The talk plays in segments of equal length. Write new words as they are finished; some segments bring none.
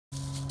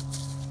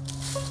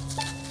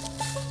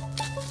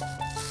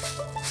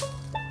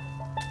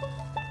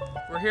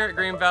here at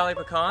Green Valley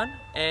Pecan,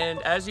 and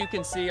as you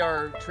can see,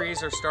 our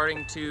trees are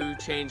starting to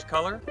change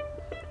color.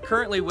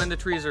 Currently, when the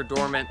trees are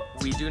dormant,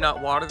 we do not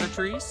water the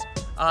trees.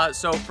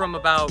 So from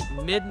about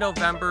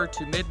mid-November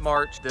to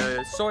mid-March,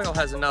 the soil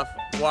has enough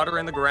water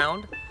in the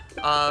ground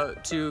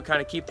to kind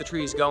of keep the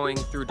trees going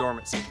through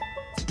dormancy.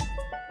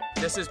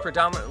 This is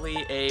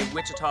predominantly a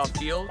Wichita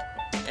field,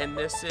 and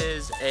this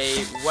is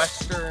a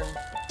western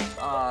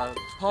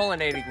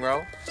pollinating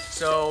row.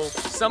 So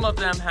some of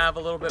them have a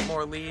little bit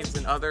more leaves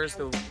than others.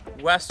 The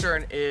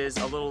western is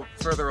a little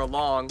further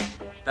along.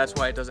 That's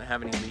why it doesn't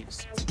have any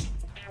leaves.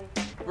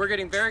 We're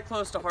getting very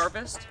close to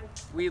harvest.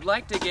 We'd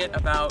like to get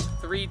about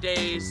 3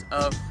 days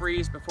of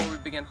freeze before we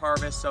begin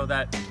harvest so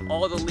that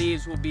all the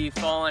leaves will be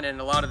fallen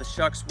and a lot of the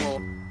shucks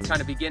will kind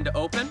of begin to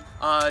open.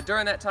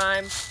 During that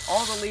time,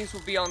 all the leaves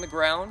will be on the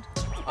ground.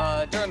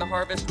 During the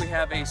harvest, we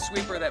have a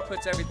sweeper that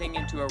puts everything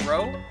into a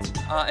row.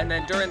 And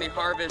then during the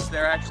harvest,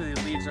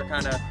 the leaves are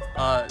kind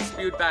of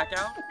spewed back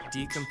out.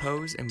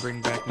 Decompose and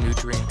bring back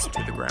nutrients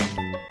to the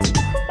ground.